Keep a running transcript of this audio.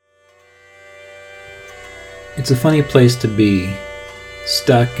It's a funny place to be,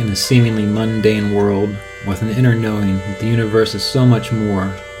 stuck in a seemingly mundane world with an inner knowing that the universe is so much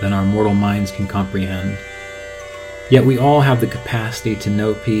more than our mortal minds can comprehend. Yet we all have the capacity to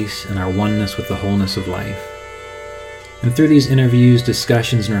know peace and our oneness with the wholeness of life. And through these interviews,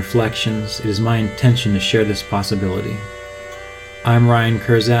 discussions, and reflections, it is my intention to share this possibility. I'm Ryan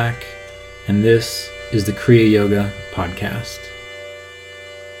Kurzak, and this is the Kriya Yoga Podcast.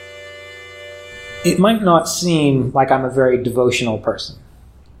 It might not seem like I'm a very devotional person.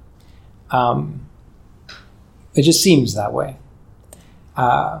 It just seems that way.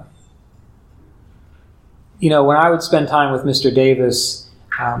 When I would spend time with Mr. Davis,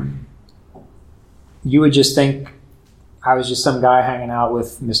 you would just think I was just some guy hanging out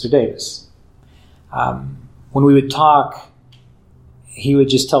with Mr. Davis. When we would talk, he would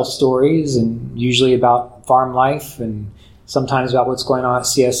just tell stories, and usually about farm life, and sometimes about what's going on at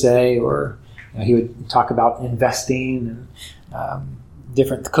CSA, or he would talk about investing and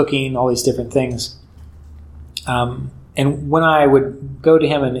different cooking, all these different things. And when I would go to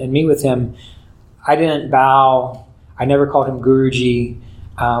him and meet with him, I didn't bow. I never called him Guruji.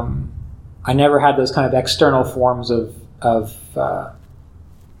 I never had those kind of external forms of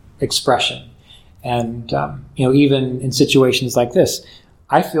expression. And even in situations like this,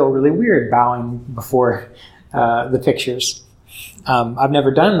 I feel really weird bowing before the pictures. I've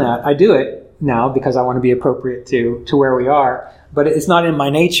never done that. I do it now because I want to be appropriate to where we are, but it's not in my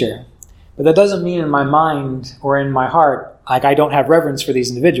nature. But that doesn't mean in my mind or in my heart, like I don't have reverence for these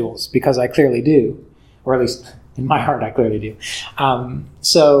individuals, because I clearly do, or at least in my heart I clearly do.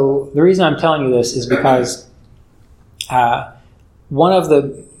 So the reason I'm telling you this is because one of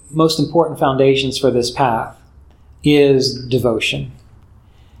the most important foundations for this path is devotion.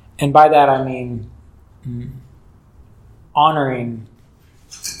 And by that I mean honoring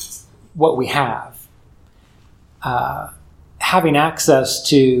what we have, having access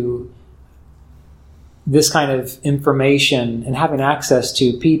to this kind of information, and having access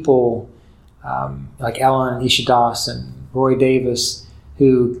to people like Ellen Ishidas and Roy Davis,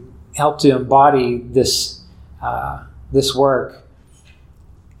 who helped to embody this work.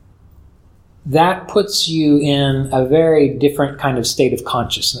 That puts you in a very different kind of state of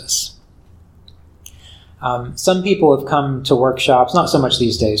consciousness. Some people have come to workshops, not so much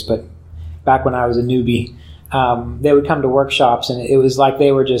these days, but back when I was a newbie, they would come to workshops, and it was like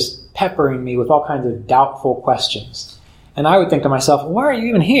they were just peppering me with all kinds of doubtful questions. And I would think to myself, why are you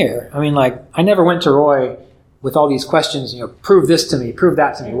even here? I mean, I never went to Roy with all these questions, prove this to me, prove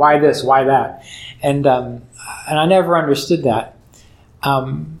that to me, why this, why that? And I never understood that.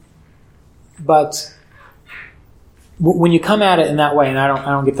 But when you come at it in that way, and I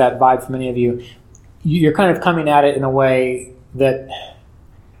don't get that vibe from any of you, you're kind of coming at it in a way that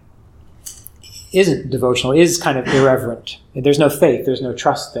isn't devotional, is kind of irreverent. There's no faith, there's no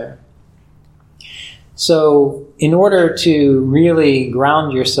trust there. So in order to really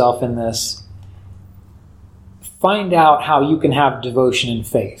ground yourself in this, find out how you can have devotion and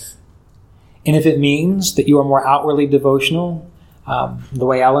faith. And if it means that you are more outwardly devotional, the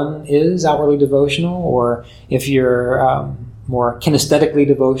way Ellen is outwardly devotional, or if you're more kinesthetically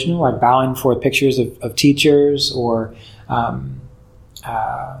devotional, like bowing for pictures of teachers, or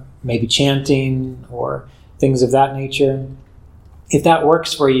maybe chanting, or things of that nature. If that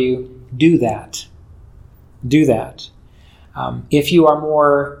works for you, do that. Do that. If you are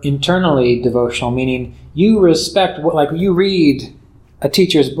more internally devotional, meaning you respect you read a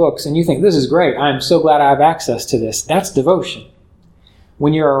teacher's books and you think, this is great, I'm so glad I have access to this, that's devotion.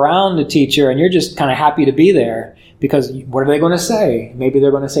 When you're around a teacher and you're just kind of happy to be there, because what are they going to say? Maybe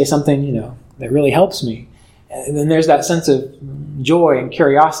they're going to say something, that really helps me. And then there's that sense of joy and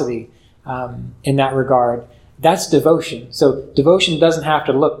curiosity in that regard. That's devotion. So devotion doesn't have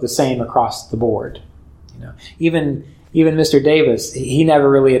to look the same across the board. Even Mr. Davis, he never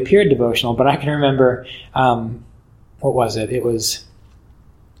really appeared devotional, but I can remember, what was it? It was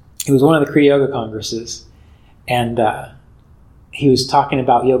one of the Kriya Yoga congresses, and he was talking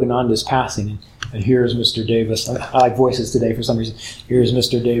about Yogananda's passing. And here's Mr. Davis. I like voices today for some reason. Here's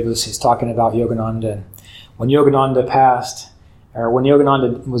Mr. Davis. He's talking about Yogananda. And when Yogananda passed, or when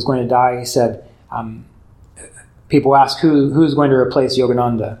Yogananda was going to die, he said, people ask who's going to replace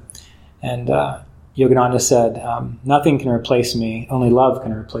Yogananda. And Yogananda said, nothing can replace me, only love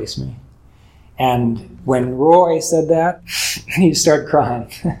can replace me. And when Roy said that, he started crying.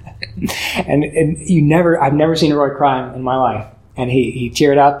 and I've never seen Roy cry in my life. And he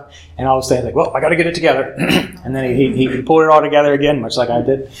teared up, and all of a sudden, like, well, I got to get it together. And then he pulled it all together again, much like I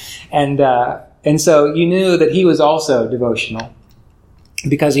did. And so you knew that he was also devotional.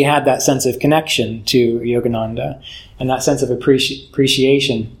 because he had that sense of connection to Yogananda and that sense of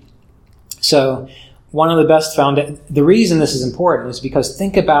appreciation. So one of the best the reason this is important is because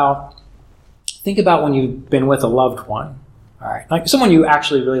think about when you've been with a loved one. All right, like someone you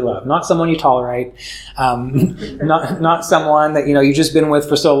actually really love, not someone you tolerate, not someone that you've just been with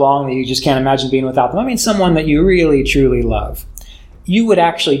for so long that you just can't imagine being without them. I mean, someone that you really truly love. You would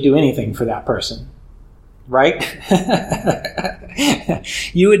actually do anything for that person, right?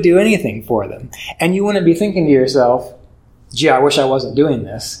 You would do anything for them, and you wouldn't be thinking to yourself, "Gee, I wish I wasn't doing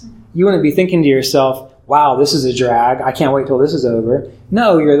this." You wouldn't be thinking to yourself, "Wow, this is a drag. I can't wait till this is over."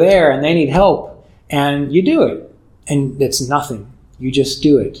 No, you're there, and they need help, and you do it. And it's nothing. You just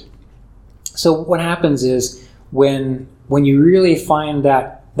do it. So what happens is when you really find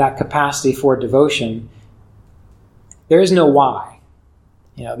that capacity for devotion, there is no why.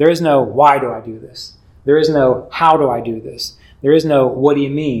 There is no why do I do this? There is no how do I do this? There is no what do you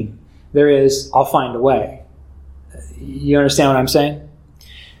mean? There is I'll find a way. You understand what I'm saying?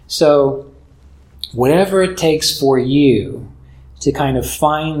 So whatever it takes for you to kind of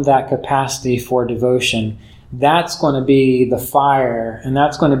find that capacity for devotion, that's going to be the fire, and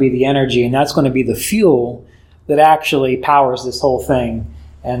that's going to be the energy, and that's going to be the fuel that actually powers this whole thing.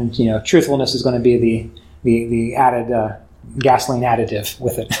 And truthfulness is going to be the added gasoline additive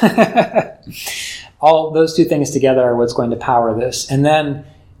with it. All those two things together are what's going to power this. And then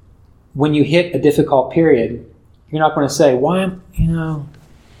when you hit a difficult period, you're not going to say, "Why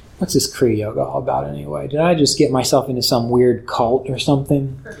what's this Kriya yoga all about anyway? Did I just get myself into some weird cult or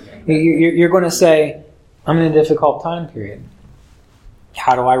something?" You're going to say, "I'm in a difficult time period.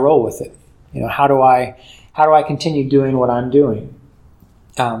 How do I roll with it? How do I continue doing what I'm doing?"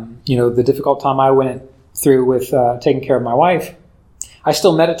 The difficult time I went through with taking care of my wife, I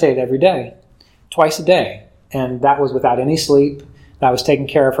still meditate every day, twice a day, and that was without any sleep. That was taking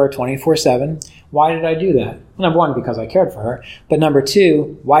care of her 24/7. Why did I do that? Number one, because I cared for her. But number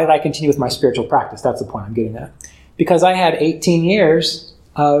two, why did I continue with my spiritual practice? That's the point I'm getting at. Because I had 18 years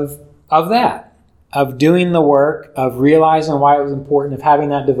of that, of doing the work, of realizing why it was important, of having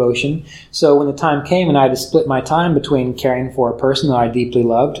that devotion. So when the time came and I had to split my time between caring for a person that I deeply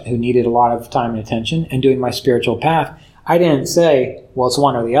loved, who needed a lot of time and attention, and doing my spiritual path, I didn't say, well, it's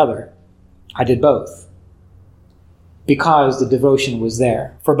one or the other. I did both. Because the devotion was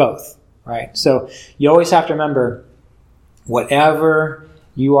there for both, right? So you always have to remember, whatever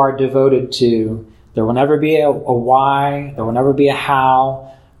you are devoted to, there will never be a why, there will never be a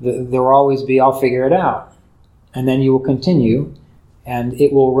how, there will always be, I'll figure it out. And then you will continue, and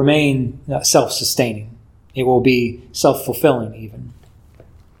it will remain self-sustaining. It will be self-fulfilling even.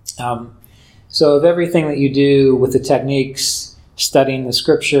 So of everything that you do with the techniques, studying the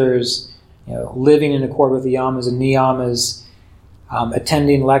scriptures, living in accord with the yamas and niyamas,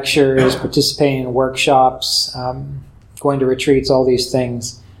 attending lectures, participating in workshops, going to retreats, all these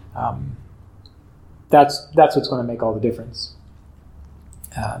things, that's what's going to make all the difference.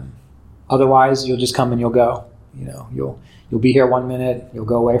 Otherwise, you'll just come and you'll go. You'll be here 1 minute, you'll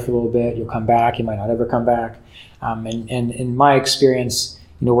go away for a little bit, you'll come back, you might not ever come back. And in my experience,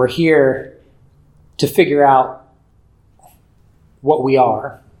 we're here to figure out what we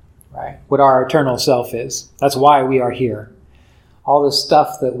are, right? What our eternal self is. That's why we are here. All the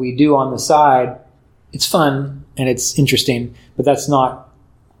stuff that we do on the side, it's fun and it's interesting, but that's not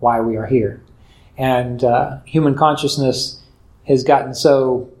why we are here. And human consciousness has gotten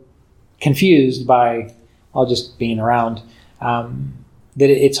so confused by all just being around that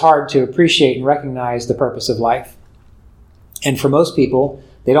it's hard to appreciate and recognize the purpose of life. And for most people,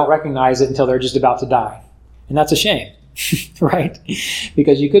 they don't recognize it until they're just about to die. And that's a shame, right?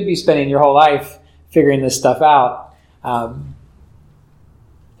 Because you could be spending your whole life figuring this stuff out and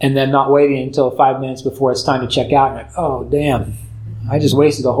then not waiting until 5 minutes before it's time to check out. And like, oh, damn, I just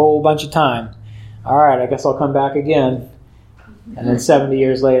wasted a whole bunch of time. All right, I guess I'll come back again. And then 70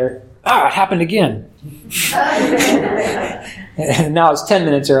 years later, it happened again. And now it's 10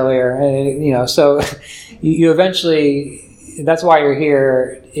 minutes earlier. So you eventually, that's why you're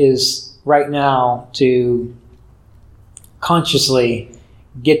here, is right now to consciously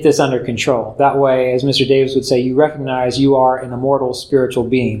get this under control. That way, as Mr. Davis would say, you recognize you are an immortal spiritual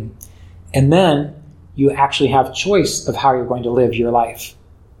being. And then you actually have choice of how you're going to live your life.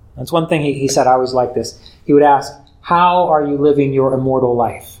 That's one thing he said. I always like this. He would ask, how are you living your immortal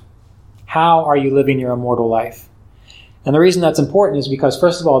life? How are you living your immortal life? And the reason that's important is because,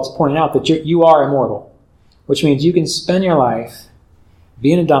 first of all, it's pointing out that you are immortal, which means you can spend your life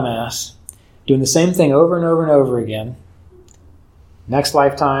being a dumbass, doing the same thing over and over and over again. Next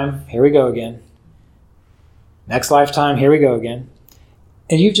lifetime, here we go again. Next lifetime, here we go again.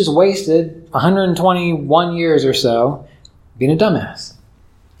 And you've just wasted 121 years or so being a dumbass.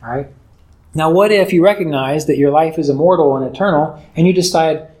 All right? Now, what if you recognize that your life is immortal and eternal, and you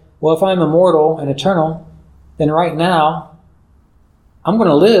decide, well, if I'm immortal and eternal, then right now, I'm going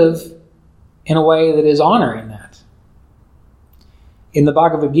to live in a way that is honoring that. In the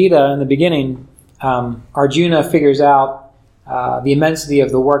Bhagavad Gita, in the beginning, Arjuna figures out the immensity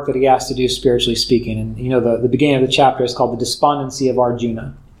of the work that he has to do, spiritually speaking. And the beginning of the chapter is called the despondency of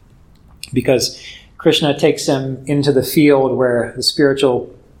Arjuna, because Krishna takes him into the field where the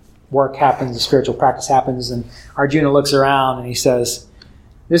spiritual work happens, the spiritual practice happens, and Arjuna looks around and he says,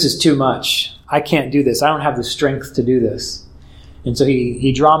 this is too much. I can't do this. I don't have the strength to do this. And so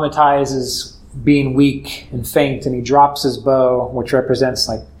he dramatizes being weak and faint, and he drops his bow, which represents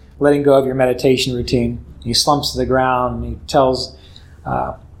like letting go of your meditation routine. He slumps to the ground, and he tells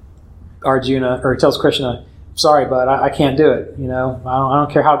tells Krishna, sorry, bud, I can't do it. I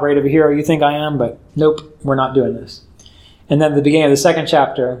don't care how great of a hero you think I am, but nope, we're not doing this. And then at the beginning of the second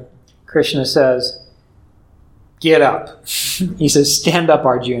chapter, Krishna says, get up. He says, stand up,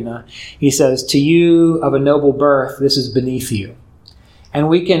 Arjuna. He says, to you of a noble birth, this is beneath you. And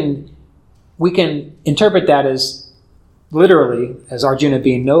we can interpret that as literally, as Arjuna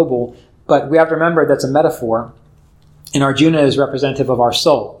being noble, but we have to remember that's a metaphor, and Arjuna is representative of our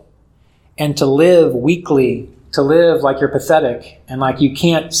soul. And to live weakly, to live like you're pathetic, and like you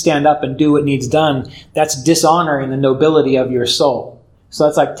can't stand up and do what needs done, that's dishonoring the nobility of your soul. So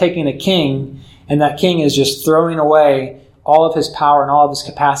that's like taking a king, and that king is just throwing away all of his power and all of his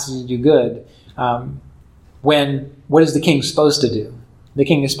capacity to do good. When what is the king supposed to do? The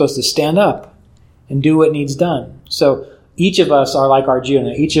king is supposed to stand up and do what needs done. So each of us are like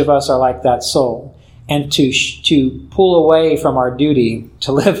Arjuna. Each of us are like that soul. And to pull away from our duty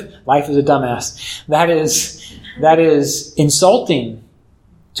to live life as a dumbass, that is insulting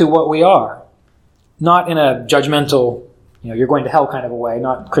to what we are. Not in a judgmental, you're going to hell kind of a way,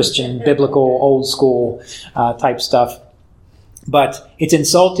 not Christian, biblical, old school type stuff. But it's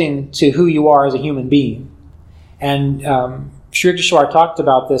insulting to who you are as a human being. And Sri Kishore talked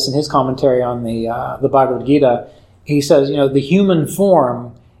about this in his commentary on the Bhagavad Gita. He says, the human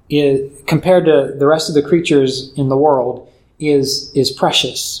form is, compared to the rest of the creatures in the world, is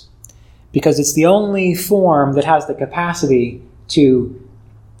precious, because it's the only form that has the capacity to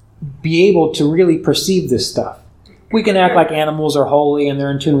be able to really perceive this stuff. We can act like animals are holy and they're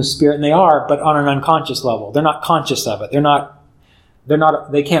in tune with spirit, and they are, but on an unconscious level. They're not conscious of it.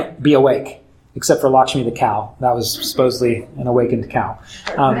 They can't be awake. Except for Lakshmi the cow. That was supposedly an awakened cow.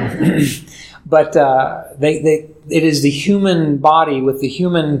 But it is the human body with the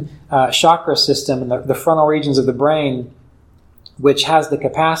human chakra system and the frontal regions of the brain which has the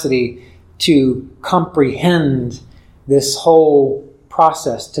capacity to comprehend this whole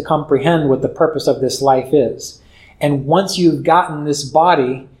process, to comprehend what the purpose of this life is. And once you've gotten this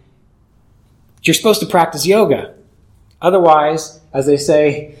body, you're supposed to practice yoga. Otherwise, as they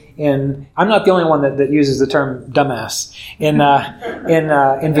say, I'm not the only one that uses the term dumbass. In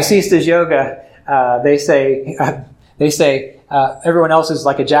Vasista's yoga, they say everyone else is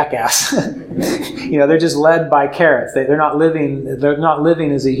like a jackass. They're just led by carrots. They're not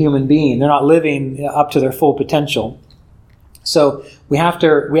living as a human being. They're not living up to their full potential. So we have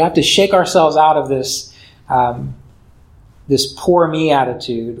to shake ourselves out of this poor me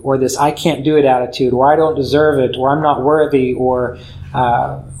attitude, or this I can't do it attitude, or I don't deserve it, or I'm not worthy, or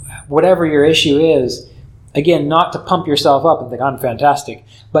whatever your issue is. Again, not to pump yourself up and think, I'm fantastic,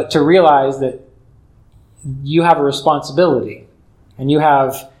 but to realize that you have a responsibility and you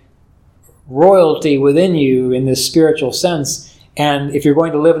have royalty within you in this spiritual sense. And if you're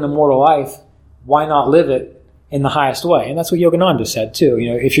going to live an immortal life, why not live it in the highest way? And that's what Yogananda said too.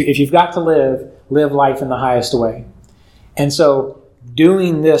 If you've got to live life in the highest way. And so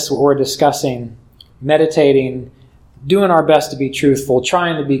doing this, what we're discussing, meditating, doing our best to be truthful,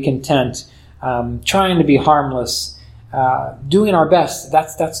 trying to be content, trying to be harmless, doing our best,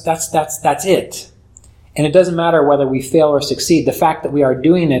 that's it. And it doesn't matter whether we fail or succeed. The fact that we are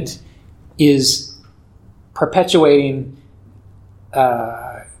doing it is perpetuating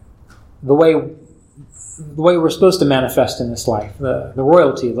the way we're supposed to manifest in this life, the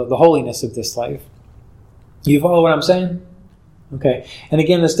royalty, the holiness of this life. You follow what I'm saying? Okay. And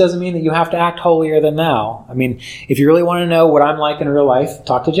again, this doesn't mean that you have to act holier than thou. I mean, if you really want to know what I'm like in real life,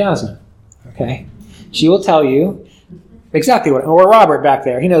 talk to Jasmine. Okay. She will tell you exactly what, or Robert back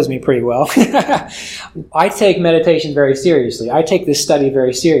there. He knows me pretty well. I take meditation very seriously. I take this study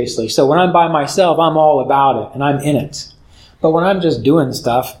very seriously. So when I'm by myself, I'm all about it and I'm in it. But when I'm just doing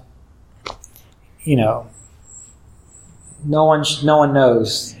stuff, no one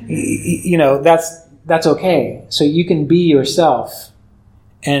knows. That's okay. So you can be yourself,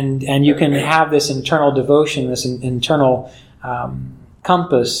 and you can have this internal devotion, this internal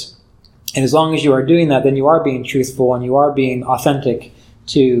compass. And as long as you are doing that, then you are being truthful and you are being authentic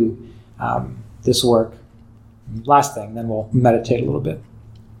to this work. Last thing, then we'll meditate a little bit.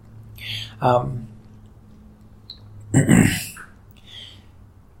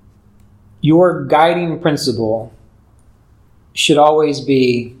 Your guiding principle should always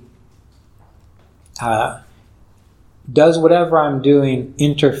be, does whatever I'm doing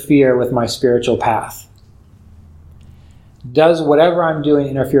interfere with my spiritual path? Does whatever I'm doing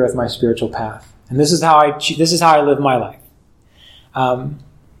interfere with my spiritual path? And this is how I live my life.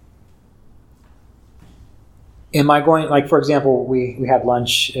 Am I going, like, for example, we had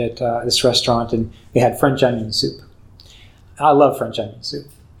lunch at this restaurant and they had French onion soup. I love French onion soup.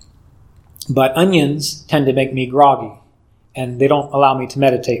 But onions tend to make me groggy and they don't allow me to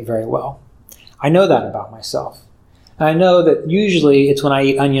meditate very well. I know that about myself. And I know that usually it's when I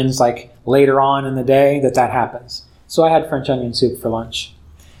eat onions like later on in the day that happens. So I had French onion soup for lunch.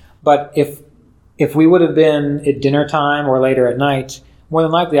 But if we would have been at dinner time or later at night, more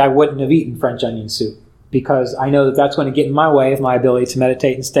than likely I wouldn't have eaten French onion soup, because I know that that's going to get in my way of my ability to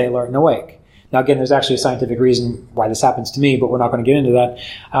meditate and stay alert and awake. Now again, there's actually a scientific reason why this happens to me, but we're not going to get into that.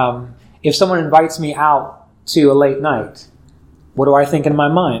 If someone invites me out to a late night, what do I think in my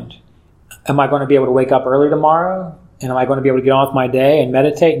mind? Am I going to be able to wake up early tomorrow? And am I going to be able to get on with my day and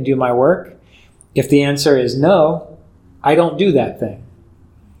meditate and do my work? If the answer is no, I don't do that thing.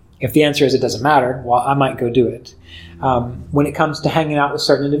 If the answer is it doesn't matter, well, I might go do it. When it comes to hanging out with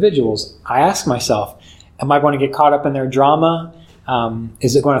certain individuals, I ask myself, am I going to get caught up in their drama?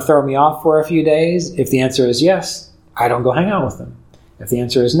 Is it going to throw me off for a few days? If the answer is yes, I don't go hang out with them. If the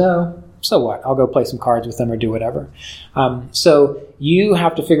answer is no, so what? I'll go play some cards with them or do whatever. So you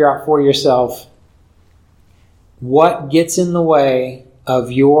have to figure out for yourself what gets in the way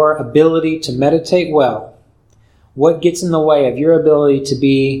of your ability to meditate well. What gets in the way of your ability to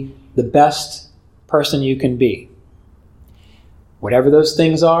be the best person you can be? Whatever those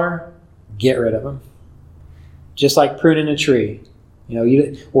things are, get rid of them. Just like pruning a tree.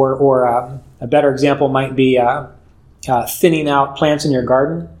 Or a better example might be thinning out plants in your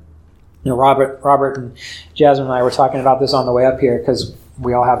garden. Robert and Jasmine and I were talking about this on the way up here because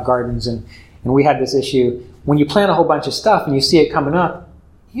we all have gardens, and we had this issue. When you plant a whole bunch of stuff and you see it coming up,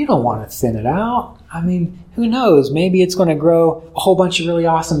 you don't want to thin it out. I mean, who knows? Maybe it's going to grow a whole bunch of really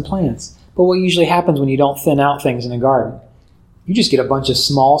awesome plants. But what usually happens when you don't thin out things in a garden? You just get a bunch of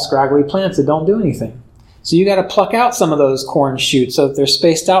small, scraggly plants that don't do anything. So you got to pluck out some of those corn shoots so that they're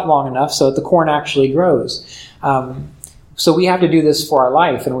spaced out long enough so that the corn actually grows. So we have to do this for our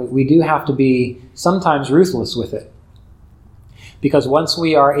life, and we do have to be sometimes ruthless with it. Because once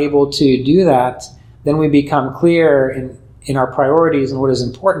we are able to do that, then we become clear in our priorities and what is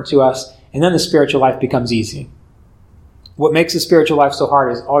important to us, and then the spiritual life becomes easy. What makes the spiritual life so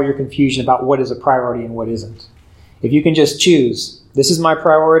hard is all your confusion about what is a priority and what isn't. If you can just choose, this is my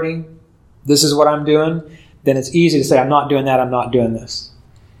priority, this is what I'm doing, then it's easy to say, I'm not doing that, I'm not doing this.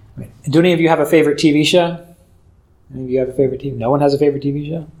 Do any of you have a favorite TV show? Any of you have a favorite TV? No one has a favorite TV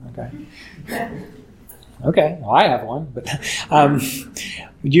show? Okay. Okay, well, I have one. But do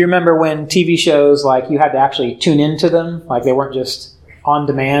you remember when TV shows, like, you had to actually tune into them? Like, they weren't just on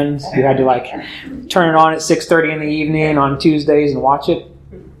demand. You had to, like, turn it on at 6:30 in the evening on Tuesdays and watch it.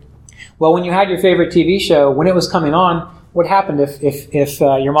 Well, when you had your favorite TV show, when it was coming on, what happened if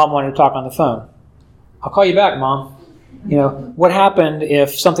your mom wanted to talk on the phone? I'll call you back, Mom. What happened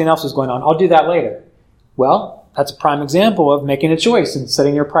if something else was going on? I'll do that later. Well, that's a prime example of making a choice and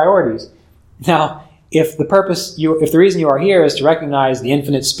setting your priorities. Now, if the reason you are here is to recognize the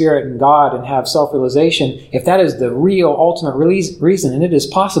infinite spirit and God and have self-realization, if that is the real ultimate reason, and it is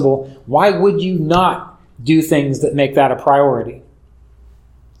possible, why would you not do things that make that a priority?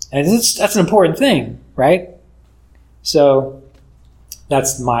 And that's an important thing, right? So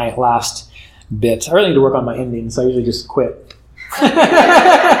that's my last bit. I really need to work on my ending, so I usually just quit. But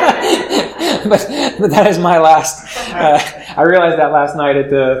that is my last. I realized that last night at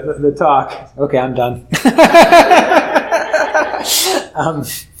the talk. Okay, I'm done.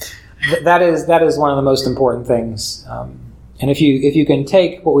 That is one of the most important things. And if you can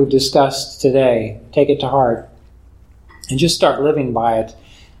take what we've discussed today, take it to heart, and just start living by it,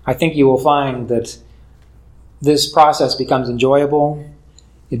 I think you will find that this process becomes enjoyable.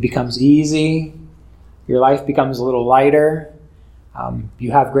 It becomes easy. Your life becomes a little lighter.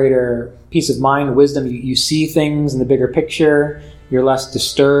 You have greater peace of mind, wisdom. You see things in the bigger picture. You're less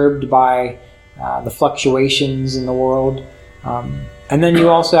disturbed by the fluctuations in the world. And then you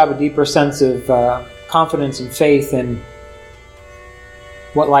also have a deeper sense of confidence and faith in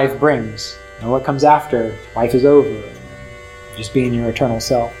what life brings and what comes after life is over, and just being your eternal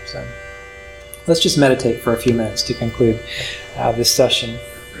self. So let's just meditate for a few minutes to conclude this session.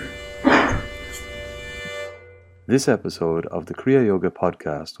 This episode of the Kriya Yoga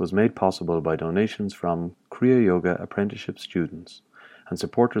podcast was made possible by donations from Kriya Yoga apprenticeship students and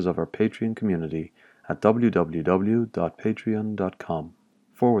supporters of our Patreon community at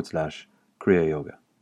www.patreon.com/Kriya Yoga.